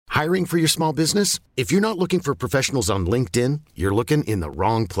Hiring for your small business? If you're not looking for professionals on LinkedIn, you're looking in the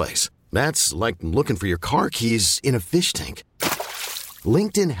wrong place. That's like looking for your car keys in a fish tank.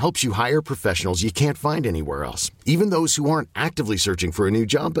 LinkedIn helps you hire professionals you can't find anywhere else, even those who aren't actively searching for a new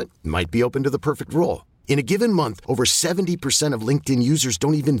job but might be open to the perfect role. In a given month, over 70% of LinkedIn users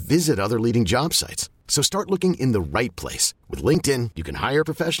don't even visit other leading job sites. So start looking in the right place. With LinkedIn, you can hire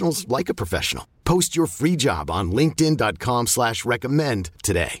professionals like a professional. Post your free job on linkedin.com/recommend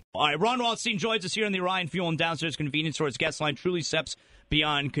today. All right, Ron Rothstein joins us here in the Orion Fuel and Downstairs Convenience Stores guest line. Truly steps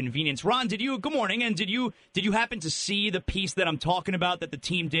beyond convenience. Ron, good morning, and did you happen to see the piece that I'm talking about that the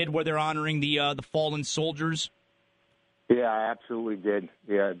team did where they're honoring the fallen soldiers? Yeah, I absolutely did.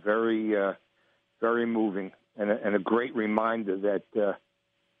 Yeah, very moving, and a great reminder that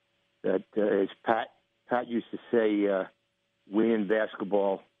as Pat used to say, we in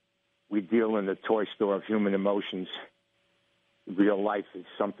basketball, we deal in the toy store of human emotions. Real life is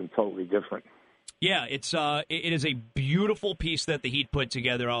something totally different. Yeah, it is a beautiful piece that the Heat put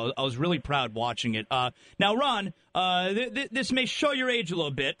together. I was really proud watching it. Now, Ron, this may show your age a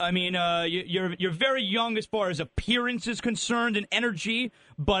little bit. I mean, you're very young as far as appearance is concerned and energy.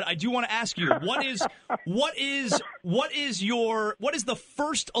 But I do want to ask you, what is the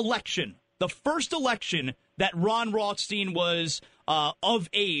first election? The first election that Ron Rothstein was of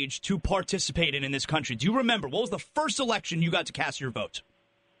age to participate in this country. Do you remember? What was the first election you got to cast your vote?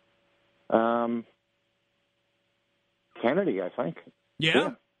 Kennedy, I think.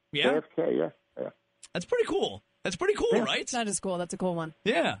 Yeah. JFK, yeah. That's pretty cool. Right? That is cool. That's a cool one.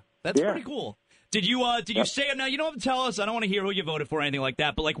 Yeah, that's pretty cool. Did you say it? Now, you don't have to tell us. I don't want to hear who you voted for or anything like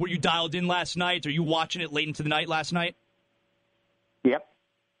that. But, like, were you dialed in last night? Are you watching it late into the night last night? Yep.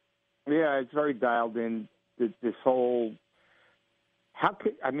 Yeah, it's very dialed in. This whole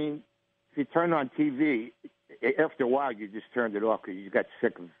if you turn on TV, after a while you just turned it off because you got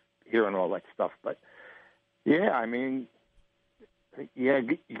sick of hearing all that stuff. But, yeah, I mean,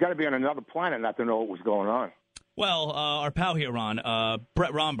 you got to be on another planet not to know what was going on. Well, our pal here, Ron,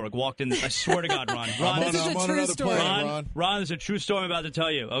 Brett Romberg, walked in. I swear to God, Ron. This is a true story. Ron, there's a true story I'm about to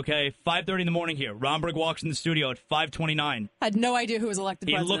tell you, okay? 5:30 in the morning here. Romberg walks in the studio at 5:29. I had no idea who was elected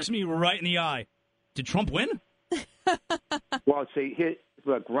president. He looks me right in the eye. Did Trump win? Well, see,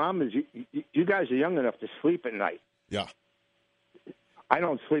 look, Rom, you guys are young enough to sleep at night. Yeah. I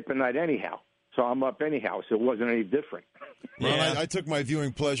don't sleep at night anyhow, so I'm up anyhow, so it wasn't any different. Ron, I took my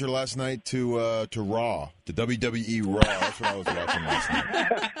viewing pleasure last night to Raw, to WWE Raw. That's what I was watching last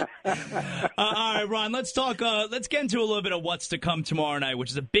night. All right, Ron, let's talk. Let's get into a little bit of what's to come tomorrow night,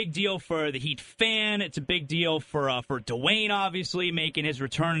 which is a big deal for the Heat fan. It's a big deal for Dwayne, obviously, making his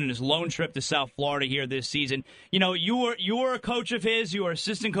return and his lone trip to South Florida here this season. You know, you were a coach of his. You were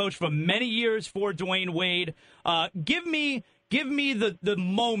assistant coach for many years for Dwayne Wade. Give me the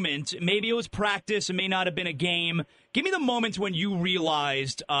moment. Maybe it was practice. It may not have been a game. Give me the moment when you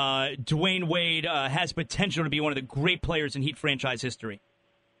realized Dwayne Wade has potential to be one of the great players in Heat franchise history.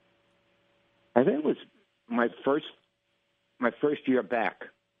 I think it was my first year back.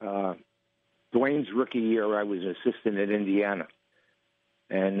 Dwayne's rookie year, I was assistant at Indiana.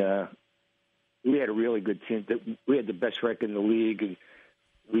 And we had a really good team. We had the best record in the league. And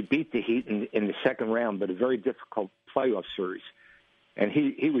we beat the Heat in the second round, but a very difficult playoff series. And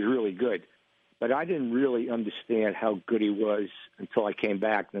he was really good. But I didn't really understand how good he was until I came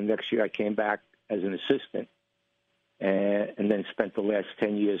back. The next year I came back as an assistant and then spent the last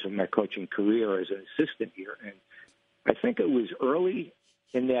 10 years of my coaching career as an assistant here. And I think it was early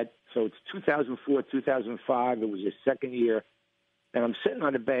in that, so it's 2004, 2005. It was his second year. And I'm sitting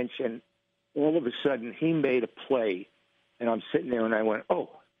on the bench, and all of a sudden he made a play. And I'm sitting there, and I went,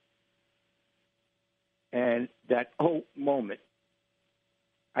 oh. And that whole moment,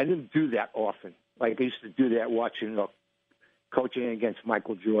 I didn't do that often. Like I used to do that watching coaching against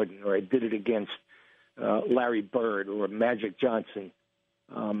Michael Jordan, or I did it against Larry Bird or Magic Johnson.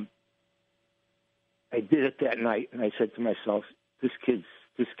 I did it that night, and I said to myself, this kid's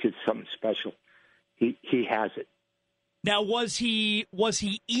something special. He has it. Now, was he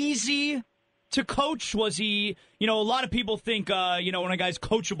easy to coach? Was he, a lot of people think, when a guy's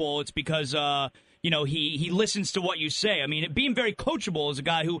coachable, it's because, he listens to what you say. I mean, being very coachable is a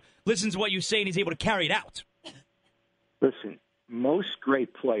guy who listens to what you say and he's able to carry it out. Listen, most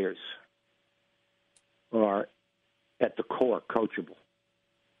great players are at the core coachable.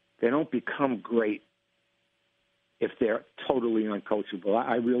 They don't become great if they're totally uncoachable.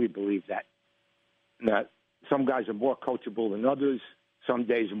 I really believe that. Now, some guys are more coachable than others. Some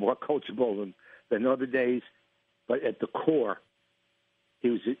days are more coachable than other days. But at the core, he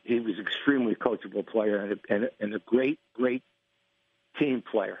was extremely coachable player and a great team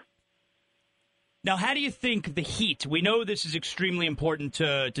player. Now, how do you think the Heat, we know this is extremely important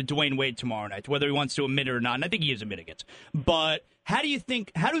to Dwayne Wade tomorrow night, whether he wants to admit it or not, and I think he is admitting it. But how do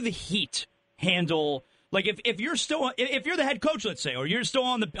the Heat handle, like if you're the head coach, let's say, or you're still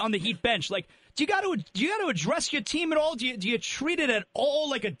on the Heat bench, like do you got to address your team at all? Do you treat it at all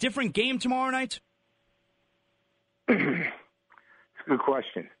like a different game tomorrow night? It's a good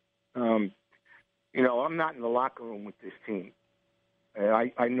question. I'm not in the locker room with this team.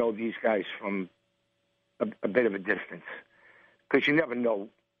 I know these guys from a bit of a distance, because you never know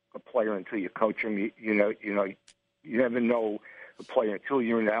a player until you coach him. You never know a player until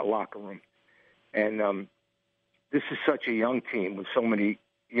you're in that locker room. And this is such a young team with so many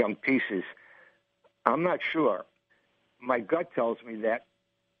young pieces. I'm not sure. My gut tells me that,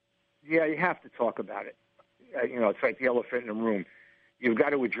 yeah, you have to talk about it. It's like the elephant in the room. You've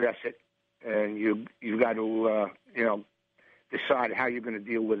got to address it, and you've got to, decide how you're going to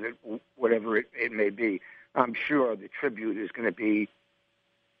deal with it, whatever it may be. I'm sure the tribute is going to be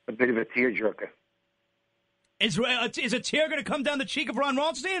a bit of a tearjerker. Is a tear going to come down the cheek of Ron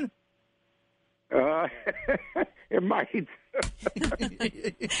Rothstein? It might.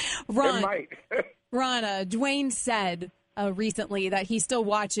 Ron, it might. Ron, Dwayne said recently that he still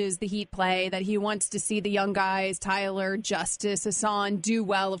watches the Heat play, that he wants to see the young guys, Tyler, Justice, Hassan, do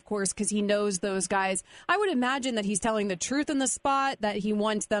well, of course, because he knows those guys. I would imagine that he's telling the truth in the spot, that he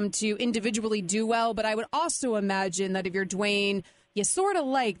wants them to individually do well, but I would also imagine that if you're Dwayne, you sort of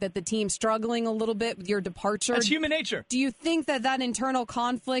like that the team's struggling a little bit with your departure. That's human nature. Do you think that internal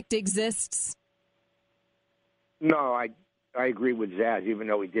conflict exists? No, I agree with Zaz, even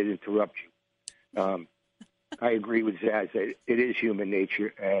though he did interrupt you. I agree with Zaz that it is human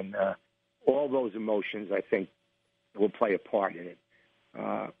nature, and all those emotions, I think, will play a part in it.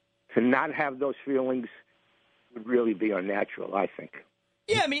 To not have those feelings would really be unnatural, I think.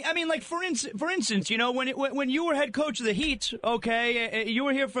 Yeah, I mean, like for instance, when you were head coach of the Heat, okay, you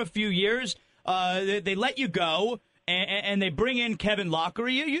were here for a few years. They let you go, and they bring in Kevin Locker.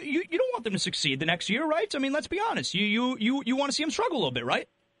 You don't want them to succeed the next year, right? I mean, let's be honest. You want to see them struggle a little bit, right?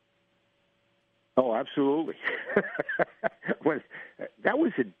 Oh, absolutely. That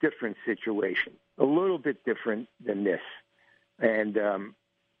was a different situation, a little bit different than this. And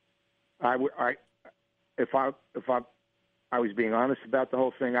if I was being honest about the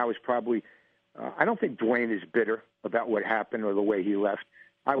whole thing, I was probably I don't think Dwayne is bitter about what happened or the way he left.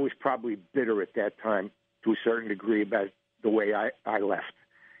 I was probably bitter at that time to a certain degree about the way I left.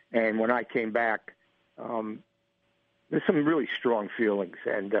 And when I came back, there's some really strong feelings.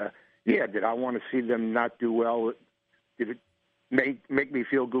 And, did I want to see them not do well? Did it make me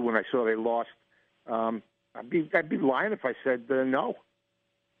feel good when I saw they lost? I'd be lying if I said no.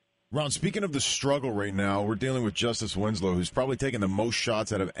 Ron, speaking of the struggle right now, we're dealing with Justice Winslow, who's probably taken the most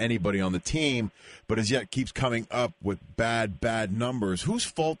shots out of anybody on the team, but as yet keeps coming up with bad numbers. Whose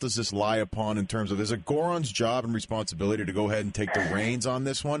fault does this lie upon in terms of, is it Goran's job and responsibility to go ahead and take the reins on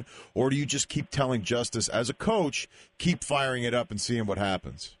this one, or do you just keep telling Justice, as a coach, keep firing it up and seeing what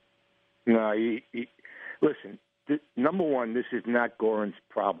happens? No, listen, number one, this is not Goran's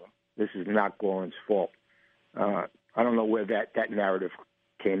problem. This is not Goran's fault. I don't know where that narrative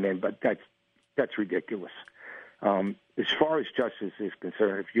came in, but that's ridiculous. As far as Justice is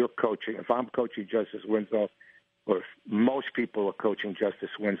concerned, if I'm coaching Justice Winslow, or if most people are coaching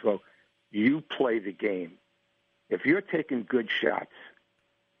Justice Winslow, you play the game. If you're taking good shots,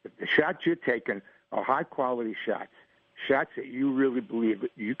 if the shots you're taking are high-quality shots that you really believe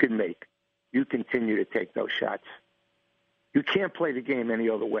that you can make, you continue to take those shots. You can't play the game any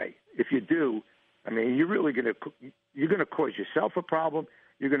other way. If you do, I mean, you're going to cause yourself a problem.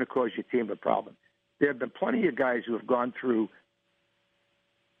 You're going to cause your team a problem. There have been plenty of guys who have gone through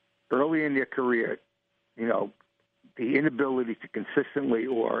early in their career, the inability to consistently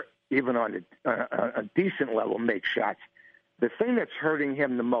or even on a decent level make shots. The thing that's hurting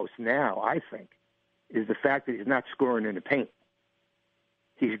him the most now, I think, is the fact that he's not scoring in the paint.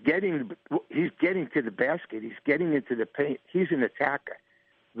 He's getting to the basket. He's getting into the paint. He's an attacker.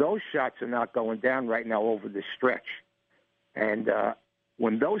 Those shots are not going down right now over the stretch. And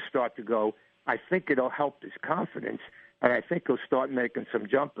when those start to go, I think it'll help his confidence, and I think he'll start making some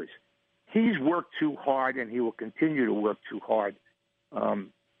jumpers. He's worked too hard, and he will continue to work hard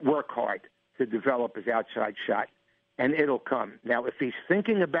to develop his outside shot, and it'll come. Now, if he's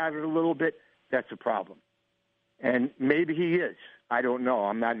thinking about it a little bit, that's a problem. And maybe he is. I don't know.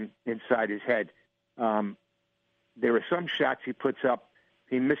 I'm not inside his head. There are some shots he puts up,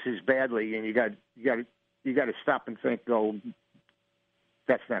 he misses badly, and you got to stop and think, oh,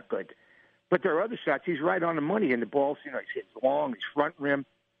 that's not good. But there are other shots. He's right on the money, and the balls, he's hitting long, he's front rim.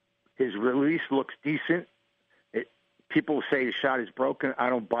 His release looks decent. People say his shot is broken. I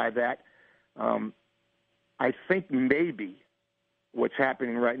don't buy that. I think maybe what's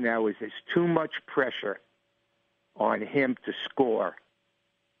happening right now is there's too much pressure on him to score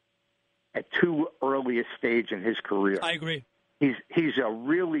at too early a stage in his career. I agree. He's a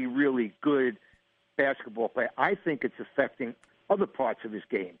really, really good basketball player. I think it's affecting other parts of his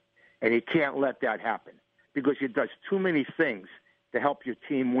game, and he can't let that happen because he does too many things to help your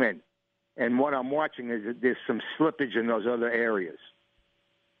team win. And what I'm watching is that there's some slippage in those other areas.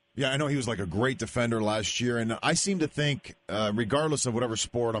 Yeah, I know he was like a great defender last year, and I seem to think, regardless of whatever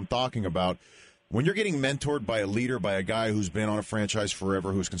sport I'm talking about, when you're getting mentored by a leader, by a guy who's been on a franchise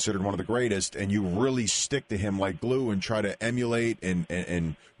forever, who's considered one of the greatest, and you really stick to him like glue and try to emulate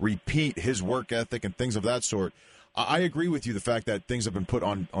and repeat his work ethic and things of that sort, I agree with you, the fact that things have been put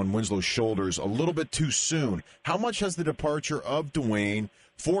on Winslow's shoulders a little bit too soon. How much has the departure of Dwayne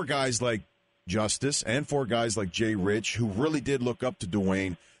for guys like Justice and for guys like Jay Rich, who really did look up to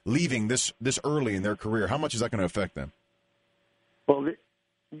Dwayne, leaving this early in their career, how much is that going to affect them? Well,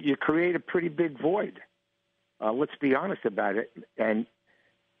 you create a pretty big void. Let's be honest about it. And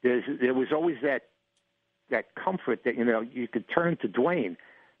there was always that comfort that, you could turn to Dwayne.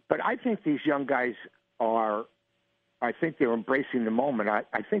 But I think these young guys I think they're embracing the moment.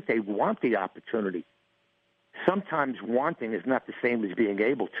 I think they want the opportunity. Sometimes wanting is not the same as being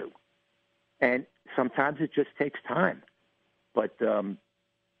able to. And sometimes it just takes time. But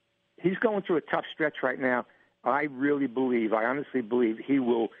he's going through a tough stretch right now. I honestly believe he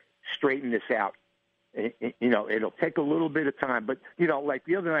will straighten this out. It'll take a little bit of time. But, like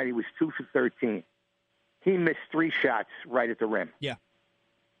the other night, he was 2 for 13. He missed 3 shots right at the rim. Yeah.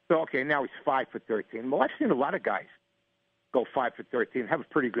 So, okay, now he's 5 for 13. Well, I've seen a lot of guys go 5 for 13 and have a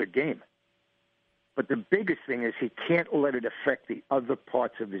pretty good game. But the biggest thing is he can't let it affect the other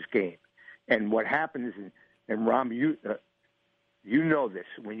parts of his game. And what happens, and Ram, you know this,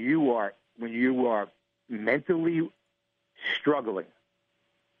 when you are mentally struggling,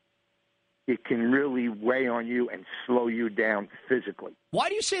 it can really weigh on you and slow you down physically. Why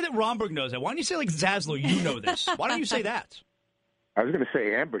do you say that Romberg knows that? Why don't you say like Zaslow, you know this? Why don't you say that? I was going to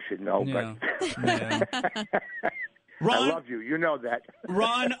say Amber should know, but Ron, I love you. You know that.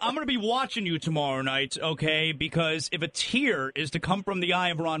 Ron, I'm going to be watching you tomorrow night, okay? Because if a tear is to come from the eye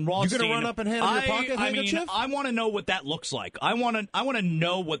of Ron Rothstein, you're going to run up and hand him your pocket handkerchief? I want to know what that looks like. I want to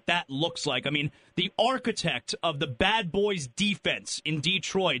know what that looks like. I mean, the architect of the bad boys defense in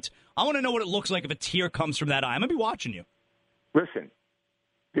Detroit, I want to know what it looks like if a tear comes from that eye. I'm going to be watching you. Listen,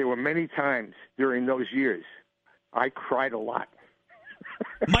 there were many times during those years I cried a lot.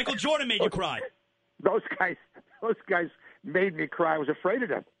 Michael Jordan made you cry. Those guys made me cry. I was afraid of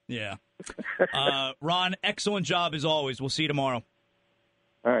them. Yeah. Ron, excellent job as always. We'll see you tomorrow.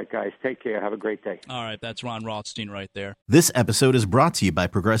 All right, guys. Take care. Have a great day. All right. That's Ron Rothstein right there. This episode is brought to you by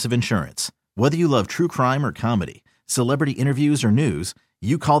Progressive Insurance. Whether you love true crime or comedy, celebrity interviews or news,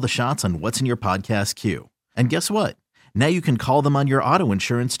 you call the shots on what's in your podcast queue. And guess what? Now you can call them on your auto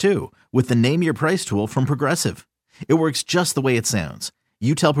insurance too with the Name Your Price tool from Progressive. It works just the way it sounds.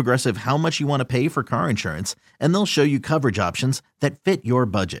 You tell Progressive how much you want to pay for car insurance, and they'll show you coverage options that fit your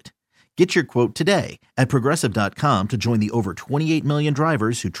budget. Get your quote today at Progressive.com to join the over 28 million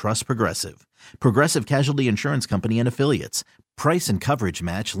drivers who trust Progressive. Progressive Casualty Insurance Company and Affiliates. Price and coverage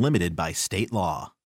match limited by state law.